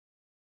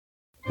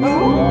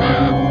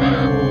Welcome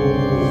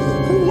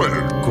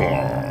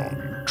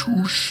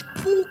to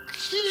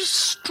Spooky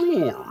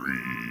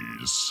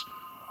Stories.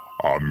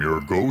 I'm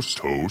your ghost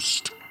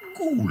host,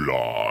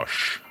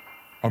 Goulash.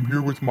 I'm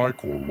here with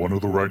Michael, one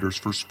of the writers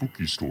for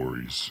Spooky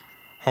Stories.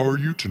 How are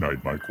you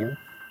tonight, Michael?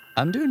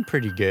 I'm doing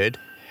pretty good.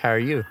 How are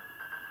you?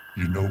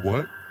 You know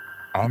what?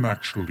 I'm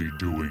actually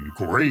doing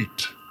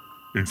great.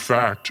 In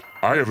fact,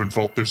 I haven't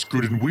felt this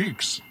good in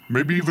weeks,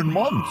 maybe even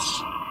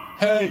months.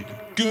 Hey,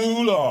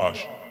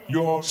 Goulash,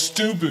 you're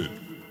stupid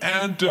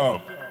and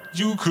dumb.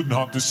 You couldn't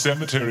haunt the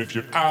cemetery if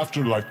your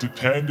afterlife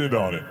depended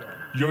on it.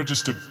 You're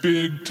just a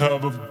big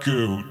tub of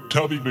goo,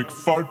 Tubby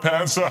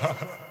McFartpants.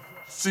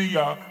 See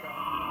ya.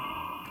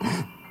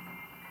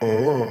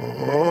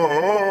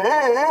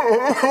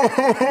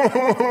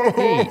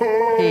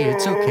 Hey,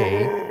 it's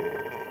okay.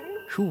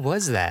 Who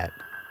was that?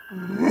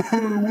 It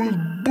was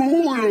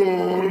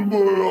Bouillon,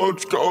 my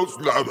arch ghost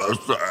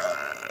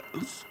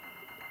nemesis.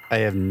 I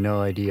have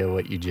no idea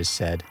what you just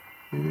said.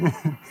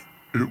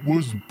 It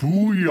was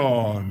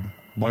Bouillon,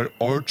 my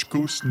arch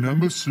ghost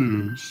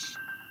nemesis.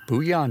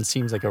 Bouillon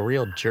seems like a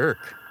real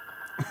jerk.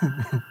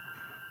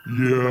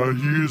 Yeah,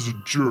 he is a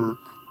jerk.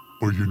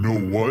 But you know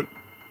what?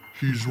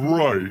 He's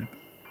right.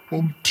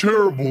 I'm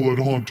terrible at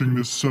haunting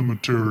this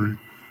cemetery.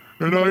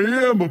 And I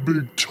am a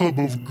big tub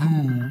of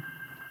goo.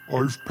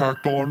 I've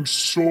packed on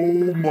so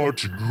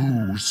much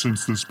goo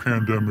since this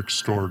pandemic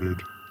started.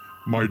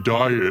 My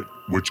diet,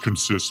 which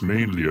consists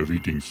mainly of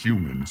eating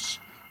humans,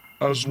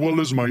 as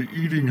well as my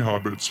eating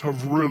habits,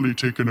 have really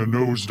taken a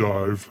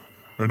nosedive,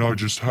 and I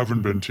just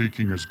haven't been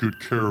taking as good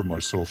care of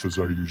myself as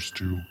I used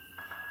to.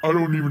 I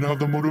don't even have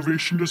the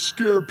motivation to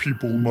scare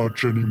people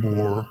much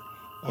anymore.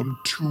 I'm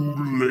too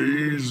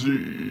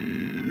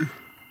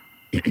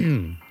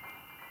lazy.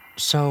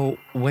 So,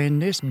 when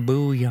this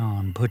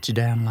Bouillon puts you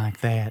down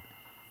like that,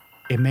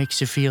 it makes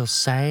you feel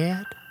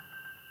sad?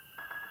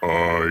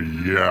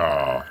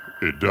 Yeah,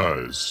 it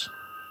does.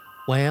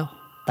 Well,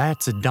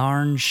 that's a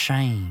darn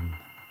shame.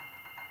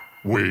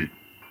 Wait,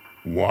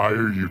 why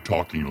are you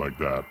talking like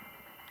that?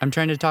 I'm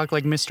trying to talk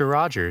like Mr.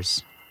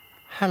 Rogers.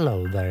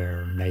 Hello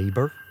there,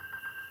 neighbor.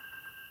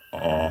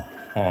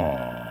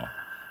 Uh-huh.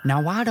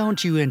 Now, why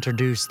don't you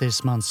introduce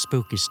this month's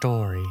spooky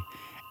story,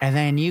 and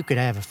then you could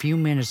have a few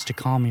minutes to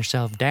calm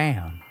yourself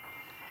down,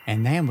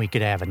 and then we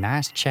could have a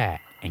nice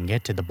chat and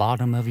get to the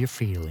bottom of your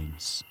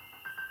feelings.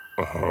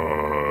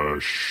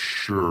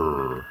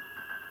 Sure.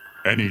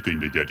 Anything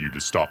to get you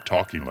to stop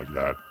talking like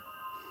that.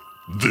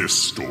 This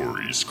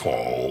story's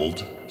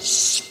called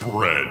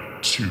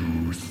Spread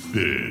Too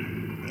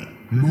Thin.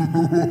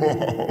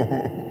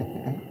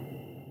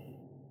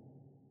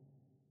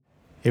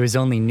 It was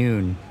only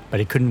noon, but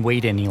I couldn't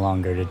wait any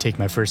longer to take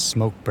my first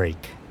smoke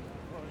break.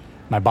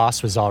 My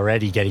boss was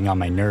already getting on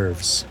my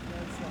nerves.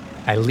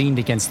 I leaned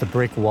against the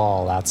brick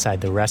wall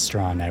outside the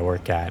restaurant I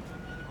work at,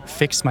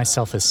 fixed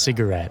myself a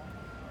cigarette,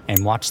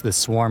 and watched the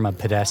swarm of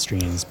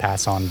pedestrians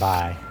pass on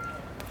by.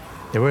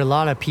 There were a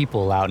lot of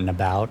people out and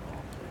about,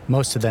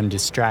 most of them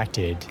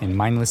distracted and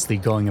mindlessly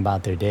going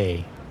about their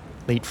day,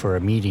 late for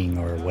a meeting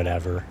or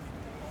whatever.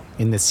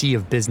 In the sea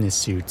of business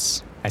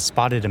suits, I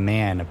spotted a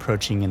man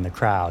approaching in the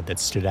crowd that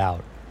stood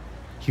out.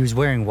 He was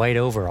wearing white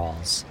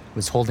overalls,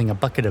 was holding a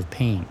bucket of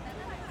paint,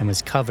 and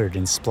was covered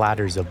in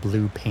splatters of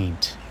blue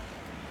paint.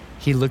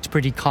 He looked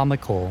pretty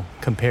comical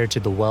compared to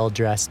the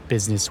well-dressed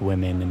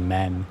businesswomen and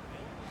men.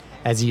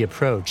 As he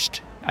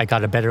approached, I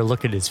got a better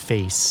look at his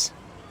face.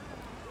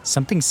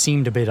 Something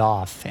seemed a bit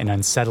off and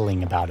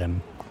unsettling about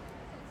him.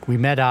 We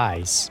met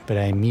eyes, but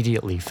I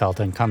immediately felt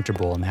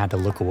uncomfortable and had to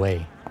look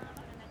away.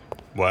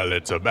 Well,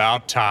 it's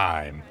about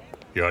time.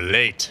 You're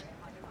late.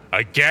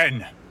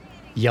 Again!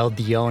 Yelled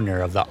the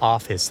owner of the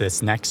office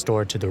that's next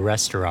door to the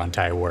restaurant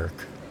I work.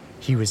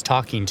 He was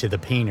talking to the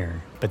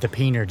painter, but the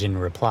painter didn't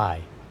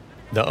reply.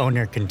 The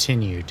owner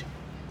continued.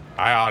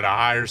 I ought to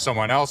hire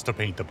someone else to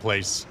paint the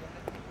place.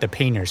 The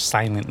painter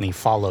silently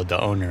followed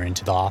the owner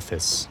into the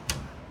office.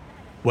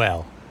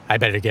 Well, I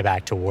better get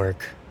back to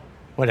work.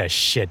 What a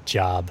shit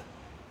job.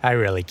 I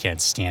really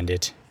can't stand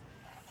it.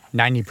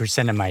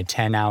 90% of my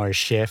 10-hour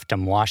shift,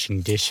 I'm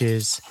washing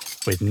dishes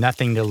with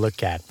nothing to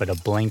look at but a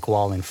blank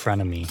wall in front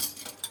of me.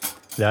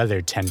 The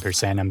other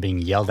 10%, I'm being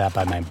yelled at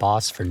by my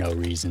boss for no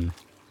reason.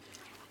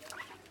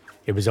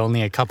 It was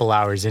only a couple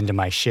hours into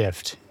my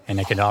shift, and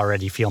I could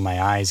already feel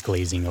my eyes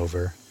glazing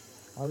over.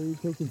 How are you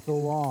taking so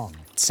long?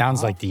 It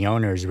sounds like the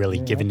owner is really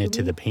giving it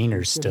to the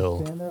painter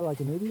still. Stand there like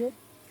an idiot?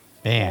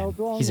 Man,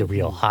 he's a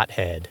real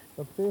hothead.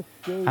 The fifth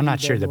day I'm not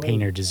you've sure the been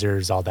painter late.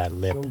 deserves all that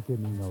lip. Don't give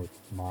me no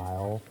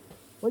smile.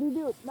 What are you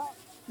doing?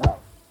 No.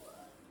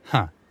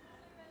 Huh.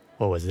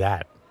 What was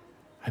that?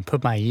 I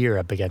put my ear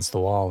up against the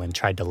wall and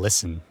tried to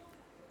listen.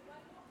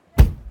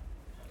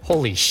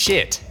 Holy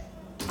shit!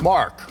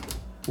 Mark,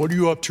 what are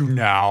you up to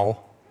now?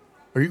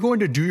 Are you going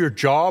to do your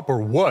job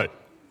or what?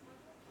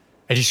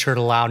 I just heard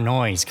a loud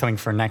noise coming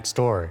from next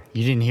door.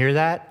 You didn't hear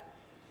that?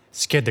 It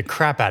scared the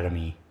crap out of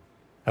me.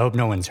 I hope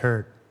no one's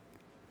hurt.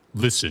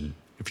 Listen,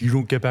 if you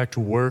don't get back to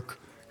work,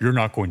 you're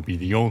not going to be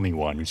the only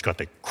one who's got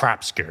the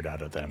crap scared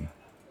out of them.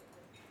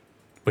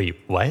 Wait,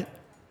 what?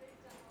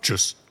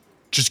 Just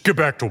get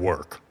back to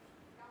work.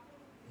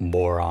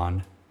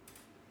 Moron.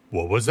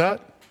 What was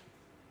that?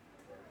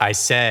 I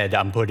said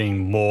I'm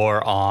putting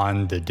more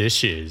on the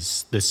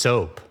dishes, the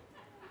soap.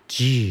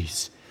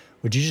 Jeez,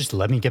 would you just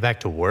let me get back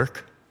to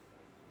work?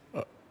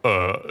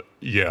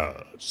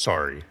 Yeah,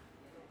 sorry.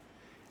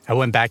 I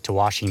went back to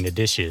washing the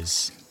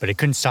dishes, but I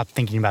couldn't stop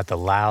thinking about the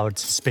loud,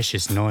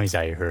 suspicious noise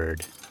I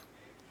heard.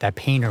 That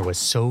painter was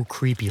so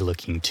creepy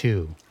looking,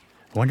 too.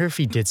 I wonder if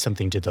he did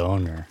something to the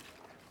owner.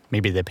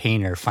 Maybe the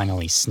painter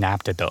finally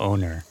snapped at the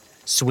owner,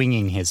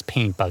 swinging his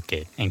paint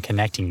bucket and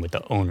connecting with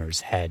the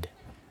owner's head.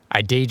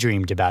 I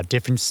daydreamed about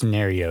different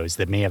scenarios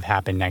that may have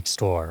happened next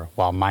door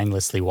while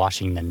mindlessly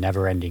washing the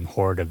never-ending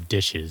horde of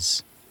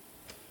dishes.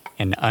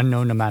 An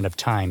unknown amount of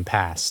time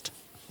passed,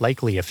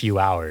 likely a few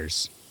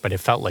hours, but it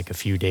felt like a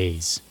few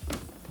days.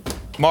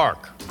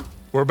 Mark,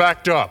 we're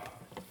backed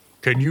up.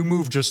 Can you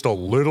move just a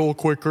little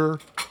quicker?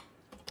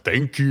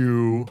 Thank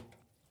you.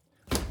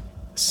 The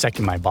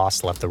second my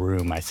boss left the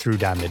room, I threw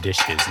down the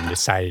dishes and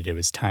decided it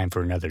was time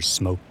for another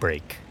smoke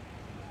break.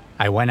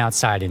 I went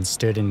outside and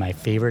stood in my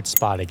favorite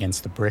spot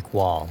against the brick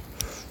wall,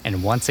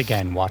 and once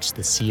again watched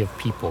the sea of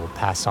people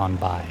pass on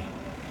by.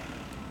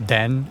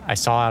 Then I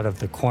saw out of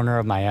the corner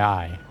of my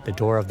eye the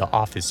door of the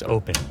office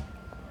open.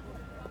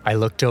 I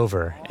looked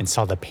over and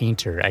saw the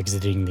painter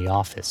exiting the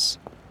office.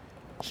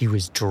 He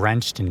was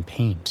drenched in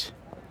paint,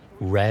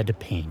 red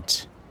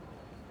paint.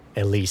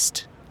 At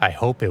least, I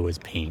hope it was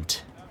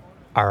paint.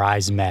 Our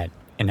eyes met,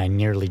 and I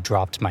nearly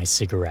dropped my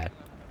cigarette.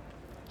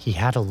 He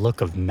had a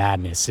look of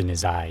madness in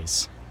his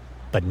eyes.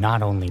 But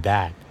not only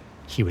that,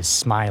 he was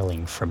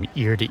smiling from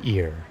ear to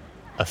ear,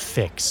 a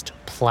fixed,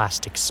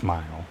 plastic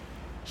smile.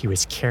 He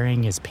was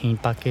carrying his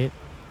paint bucket,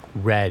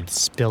 red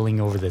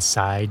spilling over the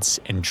sides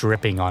and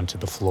dripping onto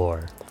the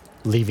floor,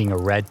 leaving a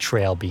red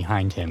trail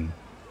behind him.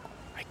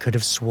 I could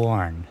have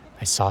sworn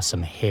I saw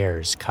some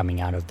hairs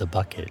coming out of the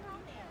bucket.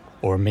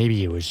 Or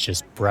maybe it was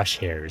just brush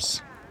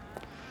hairs.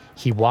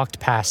 He walked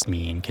past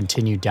me and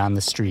continued down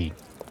the street,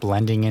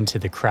 blending into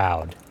the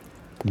crowd,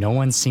 no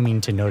one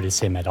seeming to notice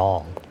him at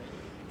all,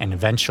 and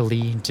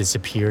eventually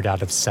disappeared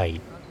out of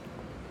sight.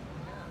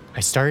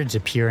 I started to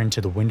peer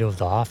into the window of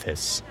the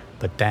office,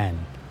 but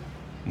then...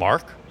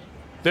 Mark?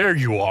 There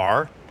you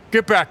are.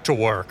 Get back to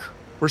work.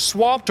 We're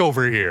swamped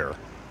over here.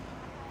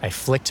 I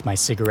flicked my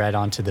cigarette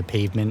onto the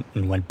pavement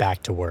and went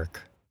back to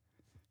work.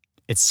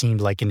 It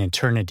seemed like an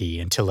eternity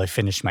until I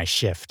finished my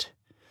shift.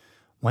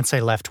 Once I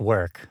left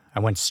work, I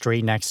went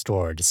straight next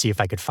door to see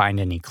if I could find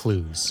any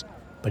clues,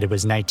 but it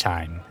was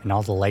nighttime and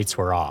all the lights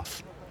were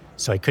off,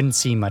 so I couldn't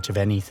see much of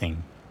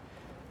anything.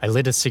 I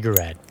lit a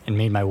cigarette and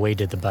made my way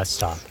to the bus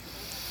stop.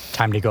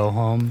 Time to go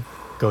home,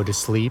 go to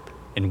sleep,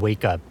 and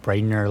wake up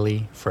bright and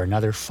early for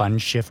another fun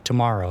shift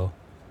tomorrow.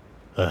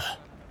 Ugh.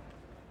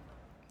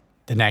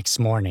 The next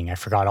morning, I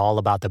forgot all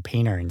about the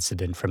painter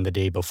incident from the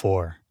day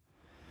before.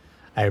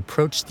 I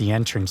approached the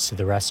entrance to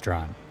the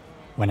restaurant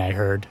when I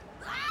heard...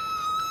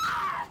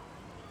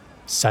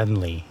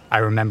 Suddenly, I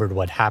remembered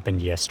what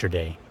happened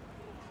yesterday.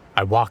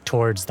 I walked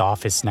towards the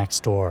office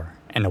next door,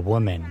 and a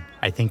woman,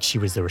 I think she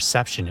was the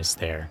receptionist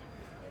there,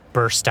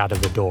 burst out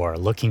of the door,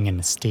 looking in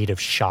a state of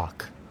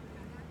shock.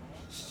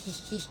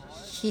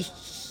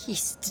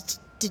 He's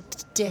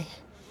dead.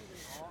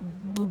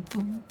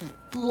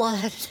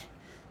 Blood.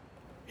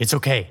 It's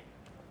okay.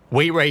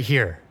 Wait right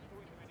here.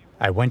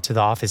 I went to the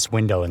office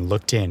window and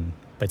looked in,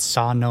 but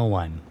saw no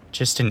one,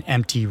 just an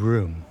empty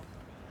room.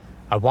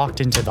 I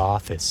walked into the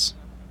office.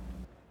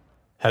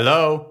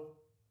 Hello?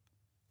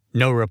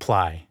 No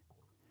reply.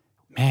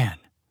 Man,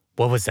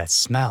 what was that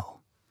smell?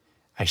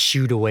 I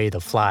shooed away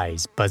the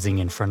flies buzzing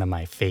in front of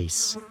my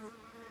face.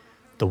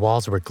 The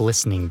walls were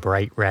glistening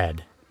bright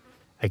red.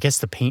 I guess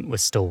the paint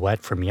was still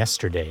wet from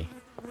yesterday.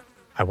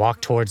 I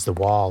walked towards the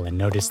wall and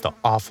noticed the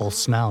awful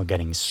smell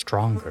getting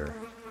stronger.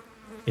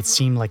 It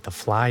seemed like the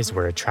flies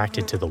were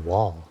attracted to the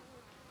wall.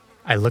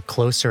 I looked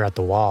closer at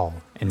the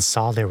wall and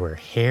saw there were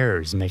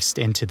hairs mixed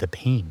into the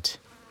paint.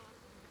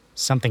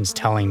 Something's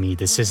telling me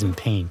this isn't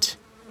paint.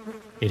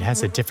 It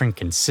has a different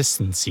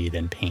consistency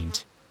than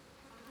paint.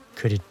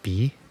 Could it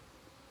be?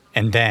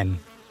 And then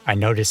I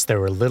noticed there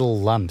were little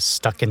lumps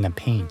stuck in the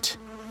paint.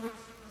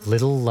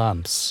 Little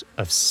lumps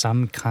of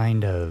some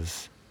kind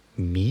of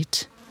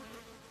meat?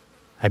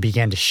 I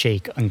began to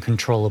shake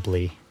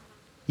uncontrollably,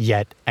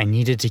 yet I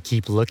needed to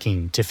keep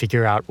looking to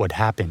figure out what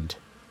happened.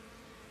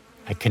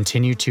 I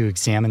continued to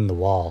examine the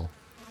wall,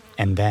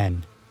 and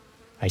then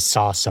I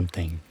saw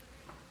something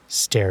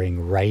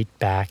staring right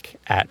back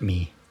at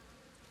me.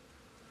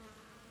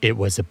 It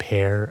was a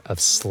pair of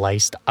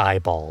sliced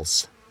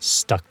eyeballs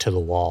stuck to the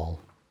wall.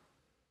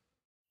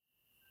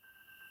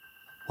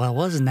 Well,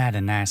 wasn't that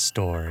a nice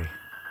story?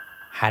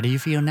 How do you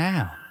feel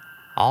now?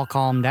 All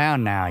calm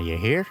down now, you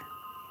hear?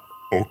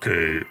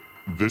 Okay,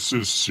 this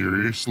is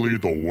seriously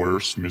the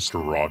worst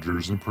Mr.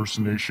 Rogers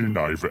impersonation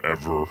I've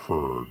ever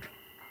heard.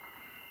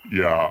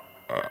 Yeah,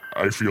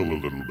 I feel a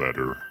little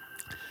better.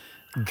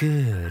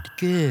 Good,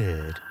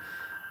 good.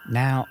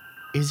 Now,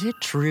 is it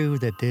true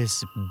that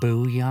this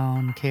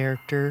Bouillon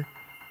character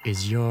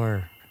is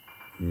your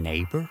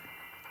neighbor?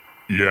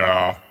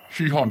 Yeah,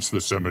 he haunts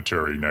the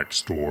cemetery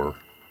next door.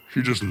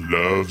 He just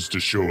loves to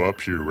show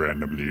up here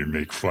randomly and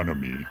make fun of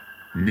me.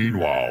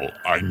 Meanwhile,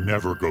 I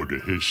never go to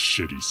his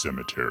shitty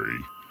cemetery.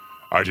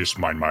 I just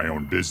mind my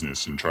own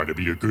business and try to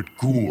be a good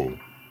ghoul.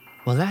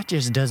 Well, that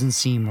just doesn't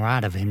seem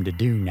right of him to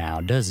do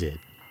now, does it?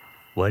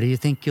 What do you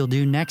think you'll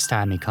do next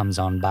time he comes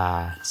on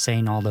by,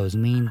 saying all those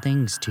mean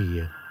things to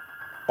you?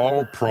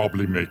 I'll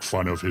probably make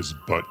fun of his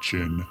butt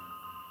chin.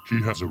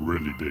 He has a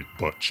really big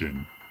butt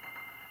chin.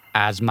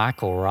 As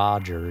Michael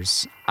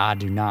Rogers, I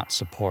do not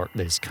support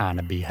this kind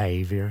of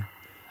behavior,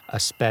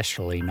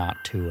 especially not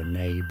to a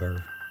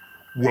neighbor.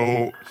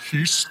 Well,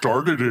 he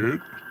started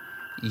it.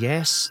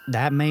 Yes,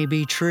 that may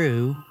be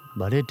true,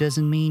 but it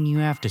doesn't mean you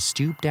have to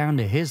stoop down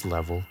to his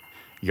level.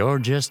 You're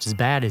just as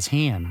bad as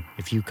him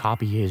if you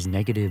copy his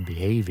negative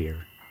behavior.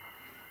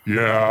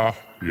 Yeah,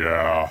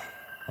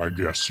 I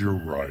guess you're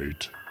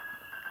right.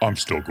 I'm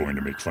still going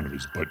to make fun of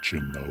his butt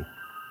chin, though.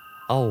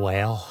 Oh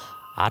well,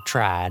 I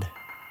tried.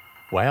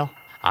 Well,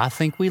 I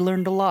think we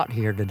learned a lot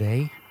here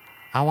today.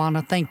 I want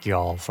to thank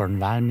y'all for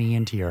inviting me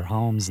into your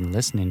homes and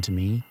listening to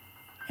me,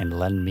 and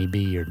letting me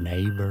be your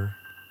neighbor.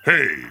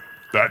 Hey,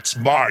 that's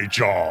my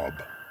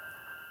job.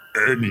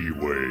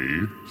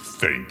 Anyway,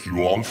 thank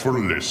you all for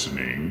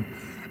listening,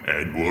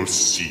 and we'll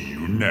see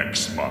you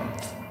next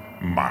month,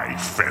 my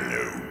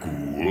fellow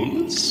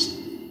ghouls.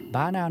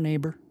 Bye now,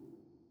 neighbor.